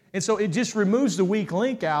me here? And so it just removes the weak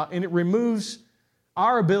link out, and it removes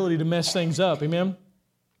our ability to mess things up. Amen?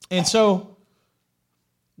 And so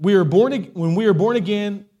when we are born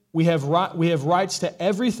again, we have rights to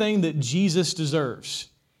everything that Jesus deserves.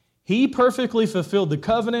 He perfectly fulfilled the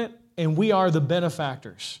covenant, and we are the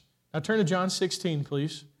benefactors. Now turn to John 16,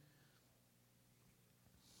 please.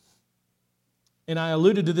 And I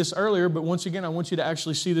alluded to this earlier, but once again, I want you to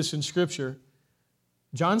actually see this in Scripture.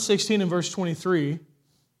 John 16 and verse 23,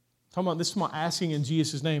 talking about this is my asking in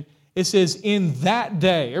Jesus' name. It says, in that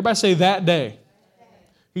day, everybody say that day.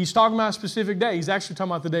 He's talking about a specific day. He's actually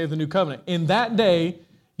talking about the day of the new covenant. In that day,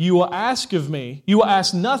 you will ask of me, you will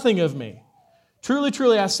ask nothing of me. Truly,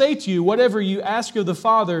 truly, I say to you, whatever you ask of the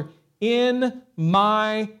Father in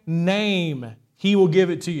my name, He will give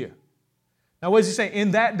it to you. Now, what does He say?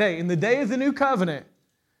 In that day, in the day of the new covenant,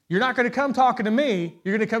 you're not going to come talking to me,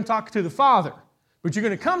 you're going to come talking to the Father. But you're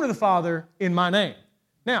going to come to the Father in my name.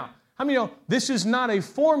 Now, how many know this is not a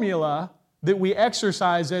formula that we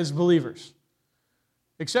exercise as believers?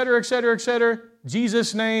 Et cetera, et cetera, et cetera.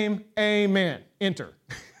 Jesus' name, amen. Enter.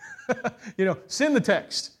 Send the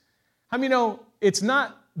text. How many know it's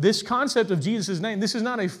not this concept of Jesus' name. This is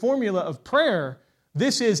not a formula of prayer.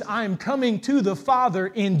 This is, I'm coming to the Father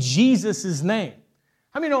in Jesus' name.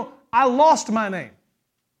 How many know I lost my name?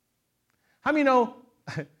 How many know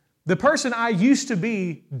the person I used to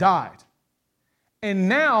be died? And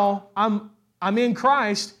now I'm in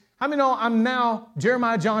Christ. How many know I'm now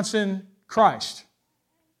Jeremiah Johnson Christ?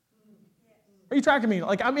 Are you tracking me?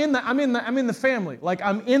 Like I'm in the family. Like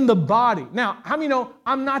I'm in the body. Now, how many know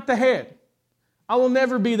I'm not the head? I will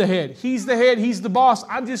never be the head. He's the head. He's the boss.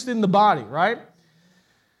 I'm just in the body, right?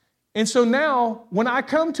 And so now, when I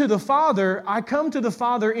come to the Father, I come to the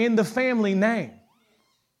Father in the family name.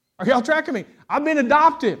 Are y'all tracking me? I've been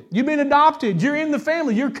adopted. You've been adopted. You're in the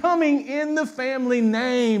family. You're coming in the family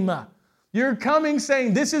name. You're coming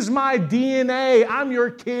saying, this is my DNA. I'm your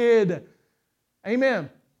kid. Amen.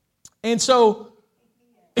 And so,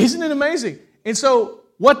 isn't it amazing? And so,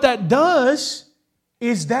 what that does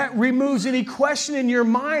is that removes any question in your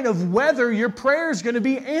mind of whether your prayer is going to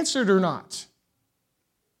be answered or not.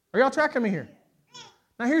 Are y'all tracking me here?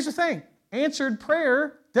 Now here's the thing. Answered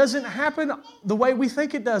prayer doesn't happen the way we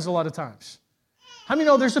think it does a lot of times. How many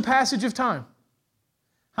know there's a passage of time?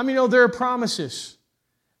 How many know there are promises?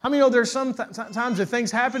 How many know there are some times that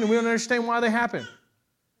things happen and we don't understand why they happen?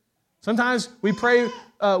 Sometimes we pray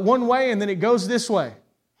one way and then it goes this way.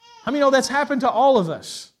 How many know that's happened to all of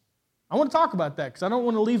us? I want to talk about that because I don't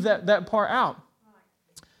want to leave that part out.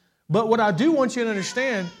 But what I do want you to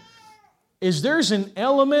understand is there's an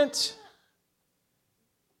element.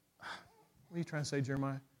 What are you trying to say,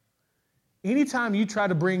 Jeremiah? Anytime you try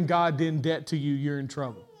to bring God in debt to you, you're in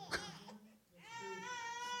trouble.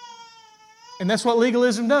 And that's what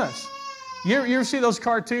legalism does. You ever see those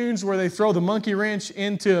cartoons where they throw the monkey wrench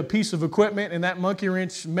into a piece of equipment and that monkey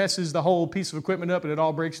wrench messes the whole piece of equipment up and it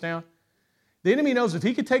all breaks down? The enemy knows if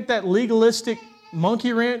he could take that legalistic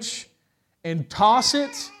monkey wrench and toss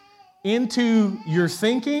it into your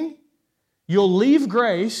thinking, you'll leave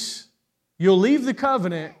grace, you'll leave the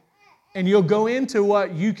covenant, and you'll go into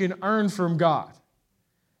what you can earn from God.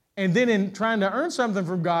 And then in trying to earn something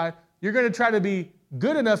from God, you're going to try to be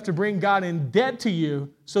good enough to bring God in debt to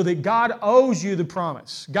you so that God owes you the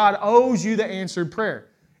promise. God owes you the answered prayer.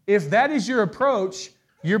 If that is your approach,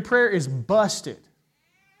 your prayer is busted.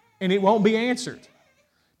 And it won't be answered.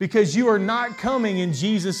 Because you are not coming in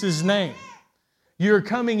Jesus' name. You're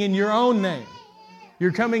coming in your own name.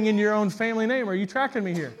 You're coming in your own family name. Are you tracking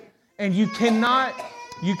me here? And you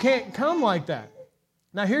can't come like that.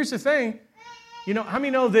 Now here's the thing. You know, how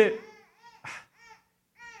many know that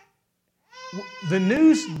the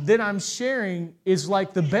news that I'm sharing is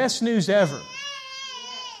like the best news ever?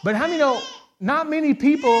 But how many know not many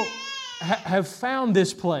people have found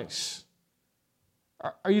this place?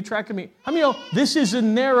 Are you tracking me? How many know this is a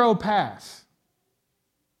narrow path?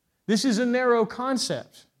 This is a narrow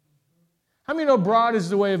concept. How many know broad is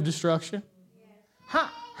the way of destruction?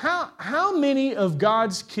 How many of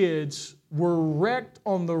God's kids were wrecked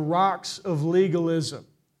on the rocks of legalism,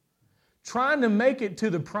 trying to make it to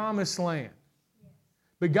the promised land,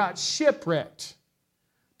 but got shipwrecked?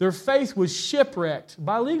 Their faith was shipwrecked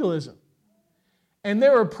by legalism. And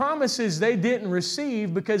there were promises they didn't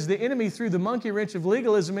receive because the enemy threw the monkey wrench of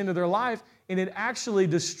legalism into their life, and it actually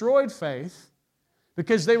destroyed faith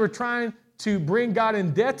because they were trying to bring God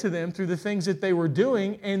in debt to them through the things that they were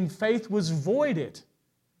doing, and faith was voided.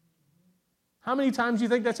 How many times do you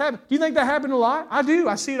think that's happened? Do you think that happened a lot? I do.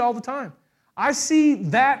 I see it all the time. I see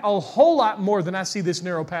that a whole lot more than I see this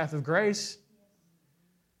narrow path of grace.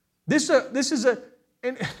 It's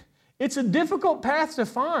a difficult path to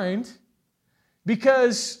find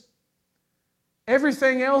because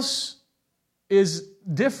everything else is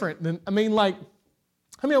different than,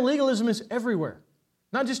 legalism is everywhere.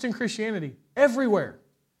 Not just in Christianity, everywhere.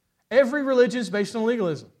 Every religion is based on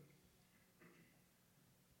legalism.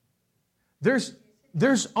 There's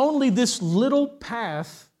only this little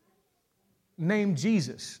path named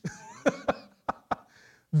Jesus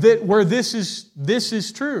where this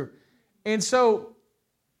is true. And so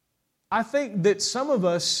I think that some of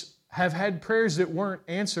us have had prayers that weren't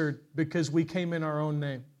answered because we came in our own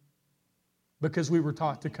name. Because we were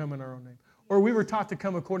taught to come in our own name. Or we were taught to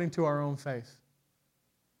come according to our own faith.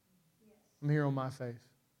 I'm here on my faith.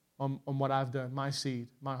 On what I've done. My seed.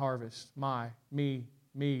 My harvest. Me,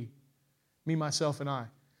 myself, and I.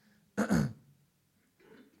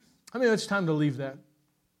 It's time to leave that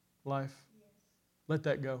life. Let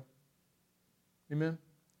that go. Amen?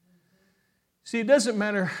 See, it doesn't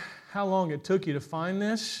matter how long it took you to find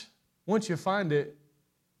this. Once you find it,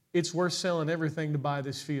 it's worth selling everything to buy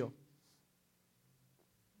this field.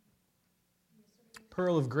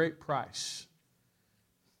 Pearl of great price.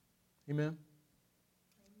 Amen?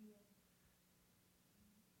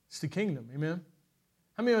 It's the kingdom. Amen?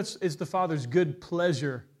 How many know it's the Father's good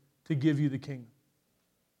pleasure to give you the kingdom?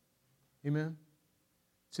 Amen?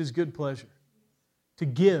 It's His good pleasure to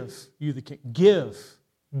give you the kingdom.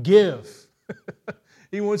 Give.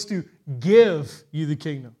 He wants to give you the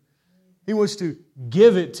kingdom. He wants to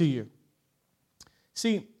give it to you.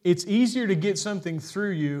 See, it's easier to get something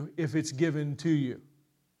through you if it's given to you.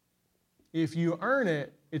 If you earn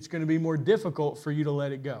it, it's going to be more difficult for you to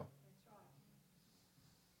let it go.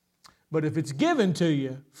 But if it's given to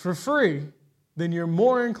you for free, then you're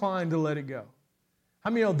more inclined to let it go. How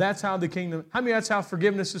many know that's how the kingdom, how many know that's how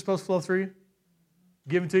forgiveness is supposed to flow through you?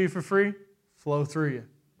 Given to you for free, flow through you.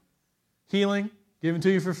 Healing, given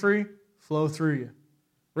to you for free, flow through you.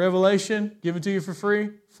 Revelation, given to you for free,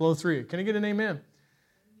 flow through you. Can I get an amen?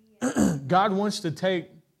 God wants to take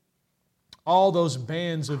all those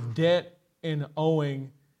bands of debt and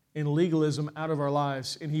owing and legalism out of our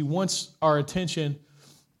lives, and He wants our attention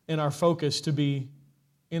and our focus to be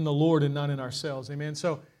in the Lord and not in ourselves. Amen?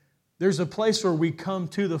 So there's a place where we come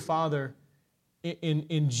to the Father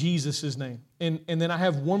in Jesus' name. And then I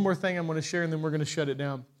have one more thing I'm going to share, and then we're going to shut it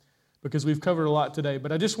down because we've covered a lot today.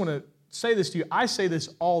 But I just want to say this to you. I say this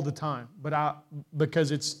all the time,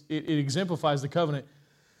 because it exemplifies the covenant.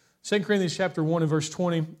 2 Corinthians chapter 1 and verse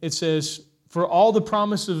 20, it says, "For all the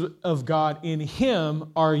promises of God in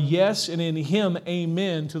Him are yes, and in Him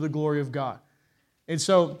amen to the glory of God." And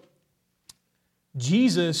so,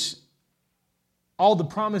 Jesus, all the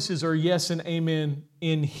promises are yes and amen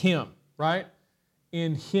in Him, right?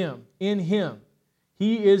 In Him. In Him.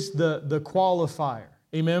 He is the qualifier.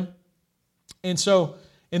 Amen? And so,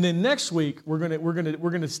 and then next week, we're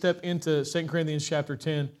going to step into 2 Corinthians chapter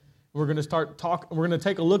 10. We're going to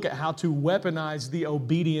take a look at how to weaponize the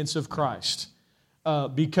obedience of Christ.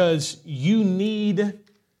 Because you need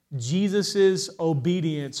Jesus'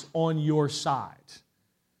 obedience on your side.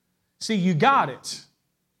 See, you got it.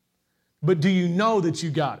 But do you know that you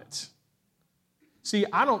got it? See,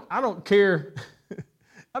 I don't care.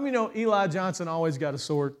 I mean, Eli Johnson always got a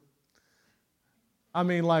sword. I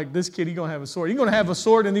mean, like this kid, he's going to have a sword. You're going to have a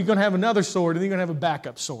sword, and you're going to have another sword, and you're going to have a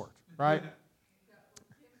backup sword, right?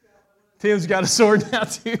 Tim's got a sword now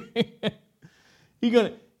too. He's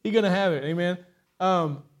going to have it. Amen.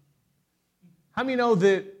 How many know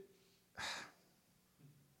that?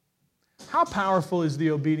 How powerful is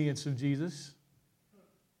the obedience of Jesus?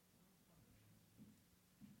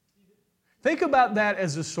 Think about that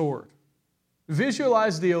as a sword.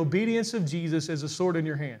 Visualize the obedience of Jesus as a sword in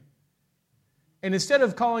your hand. And instead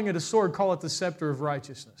of calling it a sword, call it the scepter of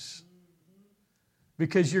righteousness.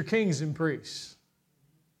 Because you're kings and priests.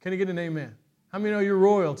 Can I get an amen? How many know you're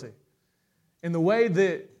royalty? And the way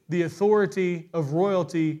that the authority of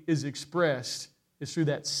royalty is expressed is through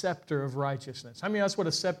that scepter of righteousness. How many know that's what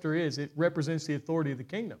a scepter is? It represents the authority of the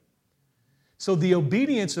kingdom. So the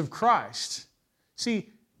obedience of Christ, see,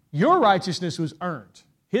 your righteousness was earned.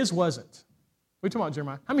 His wasn't. What are you talking about,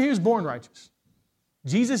 Jeremiah? How many he was born righteous?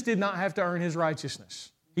 Jesus did not have to earn His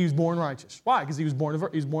righteousness. He was born righteous. Why? Because he was born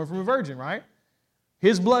from a virgin, right?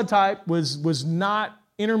 His blood type was not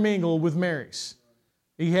intermingled with Mary's.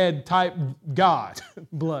 He had type God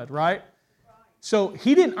blood, right? So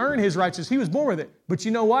He didn't earn His righteousness. He was born with it. But you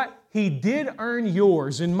know what? He did earn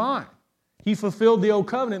yours and mine. He fulfilled the old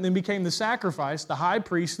covenant and then became the sacrifice, the high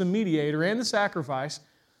priest, the mediator, and the sacrifice.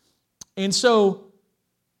 And so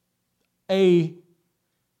a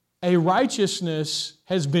righteousness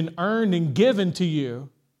has been earned and given to you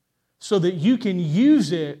so that you can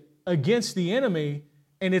use it against the enemy.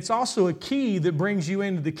 And it's also a key that brings you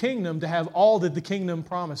into the kingdom to have all that the kingdom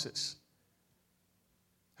promises.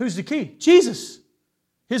 Who's the key? Jesus.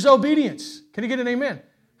 His obedience. Can you get an amen?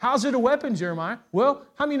 How's it a weapon, Jeremiah? Well,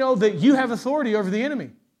 how many know that you have authority over the enemy?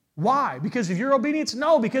 Why? Because of your obedience?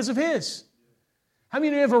 No, because of His. How many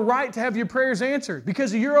of you have a right to have your prayers answered?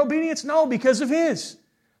 Because of your obedience? No, because of His.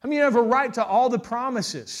 How many of you have a right to all the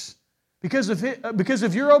promises? Because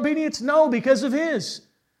of your obedience? No, because of His.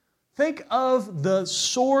 Think of the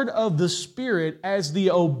sword of the Spirit as the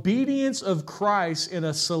obedience of Christ in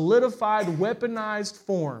a solidified, weaponized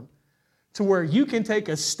form to where you can take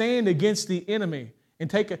a stand against the enemy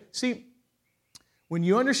and see, when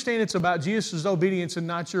you understand it's about Jesus' obedience and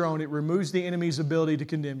not your own, it removes the enemy's ability to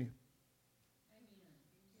condemn you.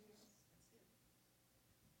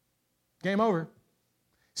 Game over.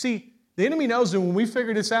 See, the enemy knows that when we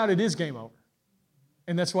figure this out, it is game over.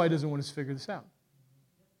 And that's why he doesn't want us to figure this out.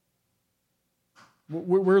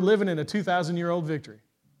 We're living in a 2,000-year-old victory.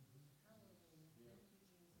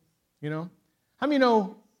 You know? How many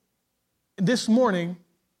know this morning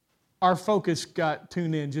our focus got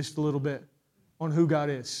tuned in just a little bit on who God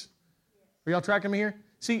is? Are y'all tracking me here?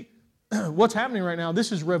 See, what's happening right now,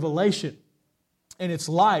 this is revelation. And it's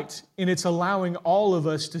light, and it's allowing all of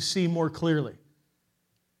us to see more clearly.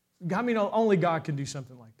 I mean, only God can do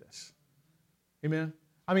something like this. Amen?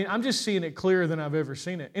 I mean, I'm just seeing it clearer than I've ever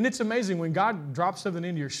seen it. And it's amazing when God drops something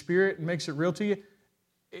into your spirit and makes it real to you.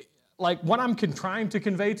 Like what I'm trying to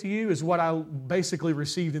convey to you is what I basically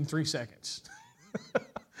received in 3 seconds.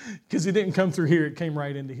 Because it didn't come through here, it came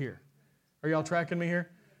right into here. Are y'all tracking me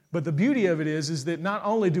here? But the beauty of it is that not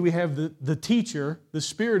only do we have the teacher, the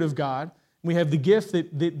Spirit of God, we have the gift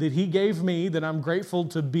that He gave me that I'm grateful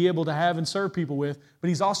to be able to have and serve people with, but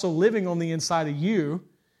He's also living on the inside of you.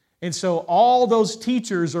 And so all those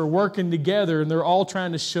teachers are working together and they're all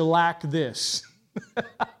trying to shellac this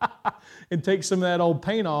and take some of that old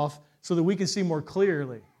paint off so that we can see more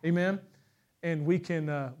clearly. Amen? And we can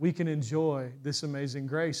enjoy this amazing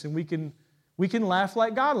grace, and we can laugh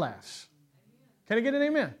like God laughs. Can I get an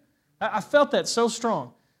amen? I felt that so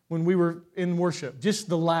strong when we were in worship. Just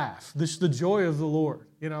the laugh, the joy of the Lord.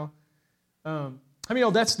 You know, I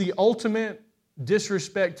mean, that's the ultimate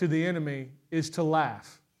disrespect to the enemy is to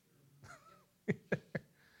laugh.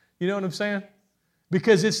 You know what I'm saying?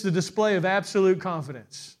 Because it's the display of absolute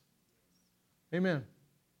confidence. Amen.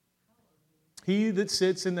 He that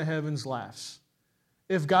sits in the heavens laughs.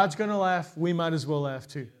 If God's going to laugh, we might as well laugh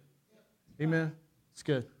too. Amen? It's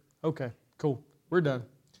good. Okay, cool. We're done.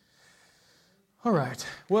 All right.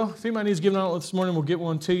 Well, if anybody needs giving out this morning, we'll get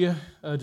one to you.